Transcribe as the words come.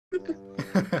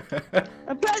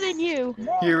I'm better than you.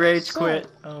 You rage quit.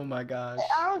 Oh my gosh.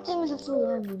 I don't think it's a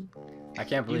fruit. I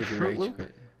can't believe you rage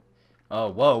quit. Oh,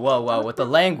 whoa, whoa, whoa, with the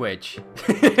language.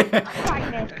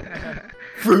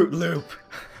 Fruit Loop.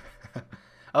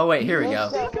 Oh wait, here we go.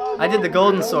 I did the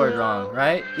golden sword wrong,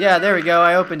 right? Yeah, there we go.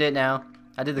 I opened it now.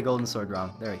 I did the golden sword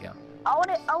wrong. There we go. I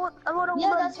want.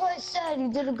 Yeah, that's what I said.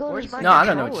 You did a golden sword. No, I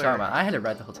don't know what you're talking about. I had it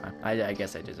right the whole time. I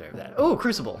guess I deserve that. Oh,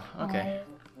 crucible. Okay.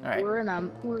 All right. We're in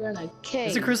a cave.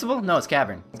 Is it crucible? No, it's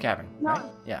cavern. It's cavern, right?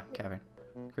 Yeah, cavern.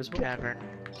 Crucible? Cavern.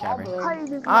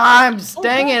 Cavern. I'm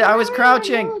dang it! I was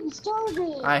crouching.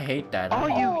 I hate that.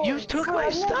 Oh, you took my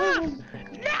stuff.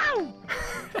 No.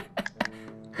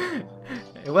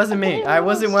 It wasn't me. I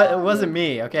wasn't. It wasn't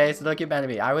me. Okay, so don't get mad at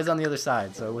me. I was on the other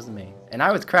side, so it wasn't me. And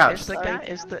I was crouched. It's the guy.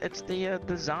 It's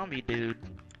the zombie dude.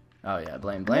 Oh yeah,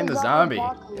 blame the zombie.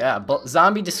 Yeah,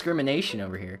 zombie discrimination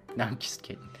over here. No, I'm just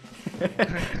kidding.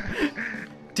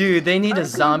 Dude, they need a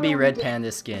zombie red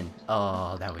panda skin.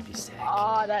 Oh, that would be sick.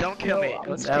 Don't kill me.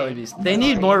 That would be. They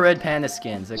need more red panda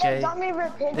skins, okay?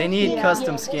 They need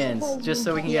custom skins just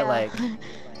so we can get like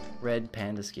red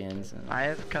panda skins. And... I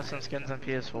have custom skins on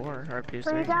PS4 or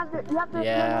PS3.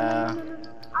 Yeah.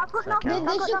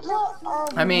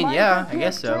 I mean, yeah, I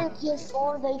guess so.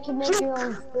 PS4, they can make your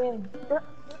own skin.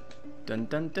 Dun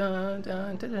dun dun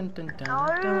dun dun dun dun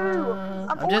dun.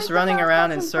 I'm just running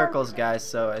around in circles, guys,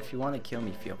 so if you want to kill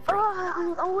me, feel free.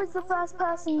 I'm always the first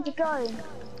person to go.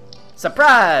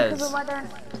 Surprise!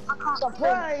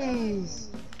 Surprise!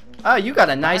 Oh, you got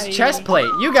a nice chest plate.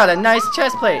 You got a nice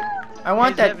chest plate. I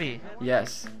want that. Zevy.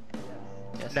 Yes.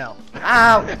 Yes. No.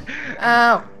 Ow!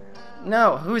 Ow!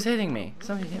 No, who's hitting me?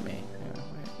 Somebody hit me.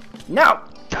 No!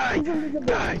 Die!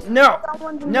 Die! No!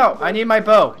 No! I need my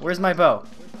bow. Where's my bow?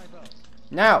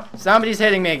 No! Somebody's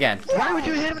hitting me again. Why would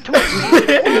you hit him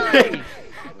twice?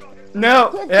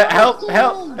 No! Help!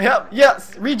 Help! Help!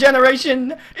 Yes!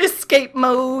 Regeneration! Escape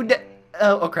mode!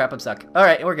 Oh crap! I'm stuck. All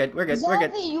right, we're good. We're good. We're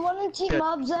good. Zevy, you want to team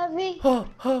up,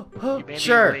 Zevy?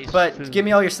 Sure, but give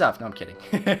me all your stuff. No, I'm kidding.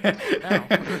 No.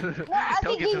 I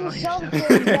Don't can give give him you all your something,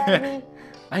 stuff. Zevy.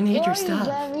 I need Where your are you, stuff.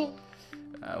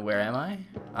 Zevy? Where am I?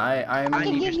 I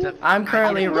need your stuff. I'm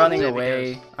currently I need running Zevy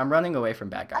away. does. I'm running away from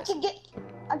bad guys.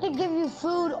 I could give you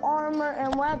food, armor,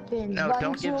 and weapons. No, but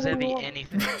don't give until Zevy we-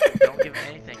 anything. Don't give him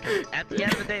anything. 'Cause at the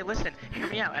end of the day, listen, hear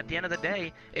me out. At the end of the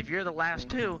day, if you're the last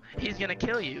two, he's gonna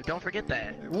kill you. Don't forget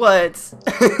that. What?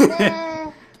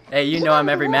 Nah. Hey, you know I'm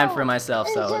every man for myself,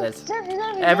 so that's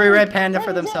every red panda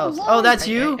for themselves. Oh, that's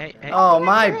you? Hey. Oh,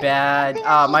 my bad.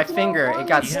 My finger, it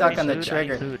got You stuck have on the any food?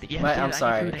 trigger. I need food. Yeah, I'm I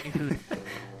sorry. need food.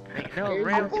 No,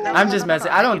 Ram, I'm just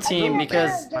messing. I don't team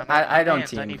because I don't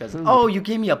pants, I team need because. food. Oh, you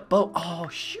gave me a bow. Oh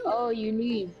shoot. Oh, you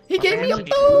need. He gave me a pants need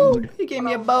bow. food. He gave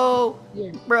me a bow,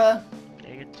 Yeah. bruh.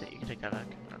 Yeah, you can take that back.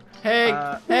 Hey,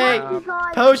 Uh, hey, um,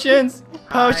 potions,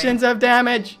 potions of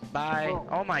damage. Bye.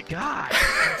 Oh my god.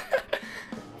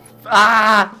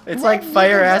 Ah, it's like Zevy, fire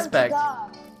you deserve to aspect. die.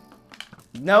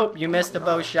 Nope, you missed a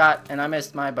bow shot, and I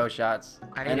missed my bow shots,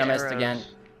 I need and I missed arrows. again.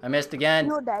 I missed again.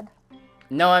 You're dead.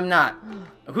 No, I'm not.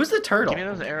 Who's the turtle? Give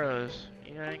me those arrows.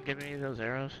 You know, give me those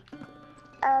arrows.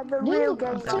 The real Dude,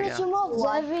 game. finish him up,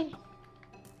 Zevy.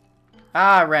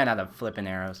 Ah, I ran out of flipping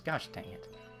arrows. Gosh dang it.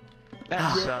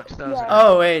 That sucks. Those Yeah.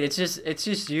 Oh wait, it's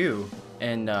just you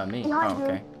and me. Behind Oh, you.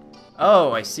 okay.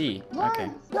 Oh, I see. What? Okay.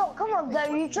 Yo, come on,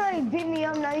 Zevy. You trying to beat me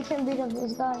up now? You can beat up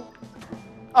this guy.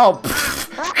 Oh.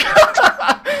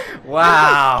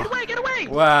 Wow. Get away! Get away!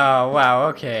 Wow. Wow.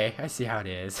 Okay. I see how it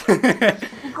is.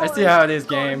 I see how it is,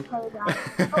 game.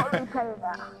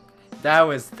 That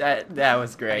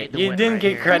was great. the You win didn't right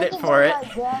get here. credit for it.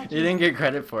 Zevy. You didn't get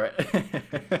credit for it.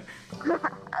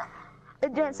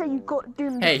 It didn't say you got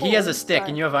doomed. Hey, he has a stick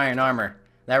and you have iron armor.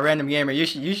 That random gamer, you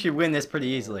should win this pretty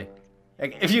easily.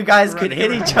 Like, if you guys could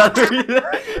hit each other,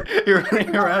 you're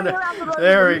running around.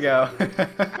 There we go.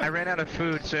 I ran out of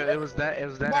food, so it was That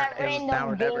now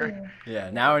or random never. gamer.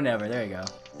 Yeah, now or never. There you go.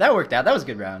 That worked out. That was a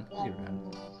good round. Good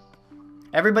round.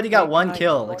 Everybody got one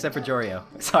kill except for Jorio.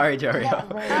 Sorry, Jorio.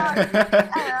 Okay,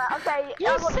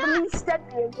 I got the least steady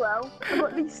as well. I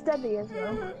got least steady as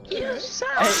well. You suck.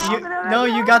 Hey, no,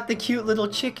 you got the cute little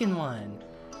chicken one.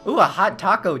 Ooh, a hot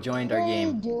taco joined our Hey,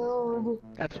 game. dude.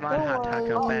 That's my hot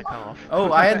taco. Back off.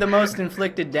 Oh, I had the most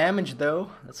inflicted damage though.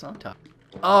 That's what I'm talking.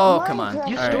 Oh, come on.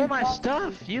 You All stole right. my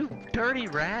stuff, you dirty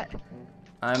rat.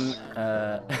 I'm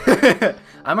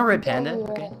I'm a red panda.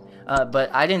 Okay. But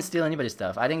I didn't steal anybody's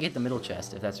stuff. I didn't get the middle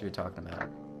chest, if that's what you're talking about.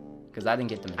 Because I didn't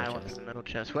get the I middle want chest. the middle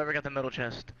chest. Whoever got the middle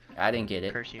chest, I didn't get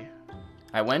it. curse you.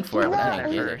 I went for it, but I That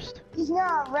didn't get it. first. He's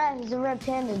not a rat. He's a red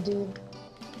panda, dude.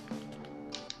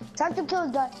 Time to kill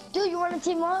this guy. Dude, you want to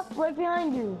team up? Right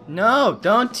behind you. No,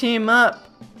 don't team up.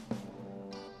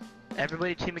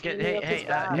 Everybody team again. Hey.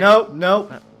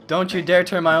 No. Don't you dare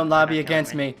turn my own lobby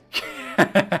against me.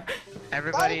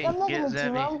 Everybody I'm not get gonna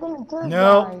team up. Zevy. I'm gonna kill this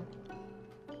No. guy.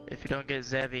 If you don't get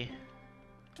Zevy,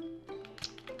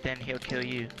 then he'll kill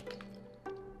you.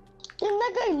 Dude,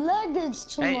 that guy lagged it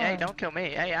too much. Hey, don't kill me.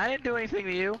 Hey, I didn't do anything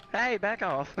to you. Hey, back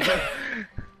off.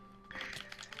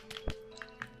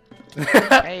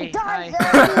 Hey,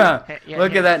 hi. Hey, yeah,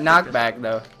 Look here, at that take knockback, this.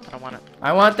 though. I don't want it.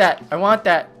 I want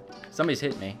that. Somebody's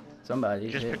hit me.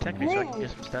 Somebody's Just hit protect me. me so I can get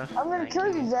some stuff. I'm gonna kill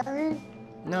you, Zevy.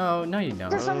 No, you don't.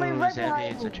 There's somebody right Zevy,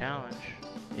 behind it's you. a challenge.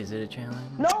 Is it a challenge?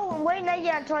 No, wait, not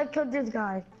yet until I kill this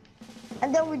guy.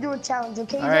 And then we do a challenge,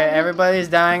 okay? Alright, Zevy? everybody's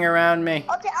dying around me.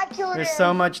 Okay, I killed him. There's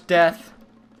so much death.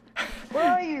 Where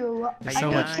are you? There's I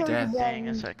so just much killed you, death. Dang,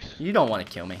 that Zevy. sucks. You don't want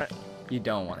to kill me. You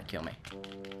don't want to kill me.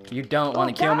 You don't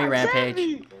want to Oh, kill me, God, Rampage.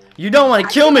 Zevy! You don't want to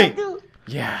kill me. Do-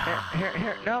 Yeah.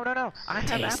 Here. No. I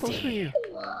have apples for Tasty. you.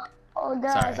 Oh,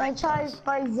 guys, Sorry. I tried to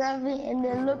fight Zevy, and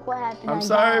then look what happened. I'm I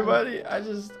sorry, died. buddy.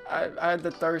 I had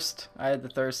the thirst. I had the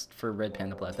thirst for red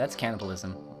panda blood. That's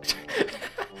cannibalism.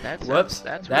 Whoops.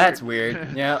 That's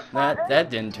weird. Yeah, that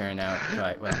didn't turn out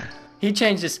right well. He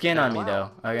changed his skin on me though.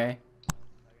 Okay.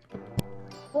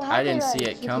 Well, how I didn't did see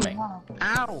it coming.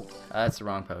 Ow! That's the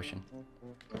wrong potion.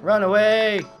 Run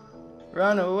away!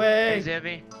 Run Hey, away!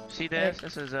 Zevy, see this?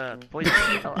 This is a poison.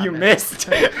 Oh, I You missed.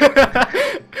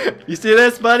 You see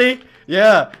this, buddy?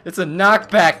 Yeah, it's a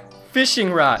knockback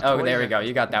fishing rod. Oh, there we go.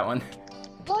 You got that one.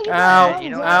 Oh, you Ow! got You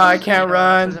know it, what? Ow! I Zevy. can't You know what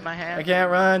run. else is in my hand? I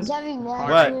can't run. Zevy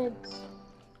What? Matrix.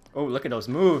 Oh, look at those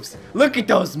moves. Look at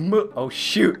those moves. Oh,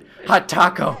 shoot. Hot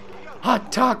taco.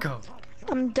 Hot taco.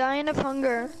 I'm dying of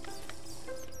hunger.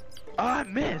 Oh, I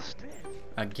missed.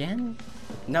 Again?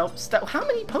 Nope. Stop. How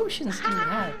many potions do you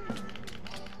have?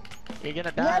 You're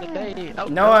gonna die today. Oh,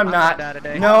 No, I'm not. Gonna die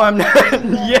today. No, I'm not.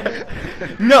 Yeah.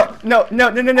 No, no,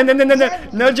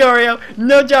 Jorio.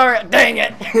 No, Jorio. Dang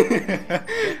it.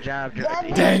 Good job,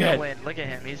 Jordan. Dang it. Win. Look at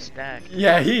him. He's stacked.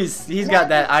 Yeah, he's got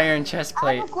that iron chest I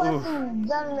plate. have a Ooh. question,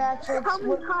 Zevy Matrix. How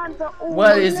many times I almost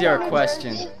What is your live in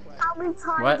question? Jersey? How many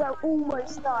times What? I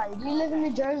almost died? Do you live in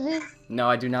New Jersey? No,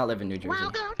 I do not live in New Jersey.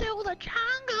 Welcome to the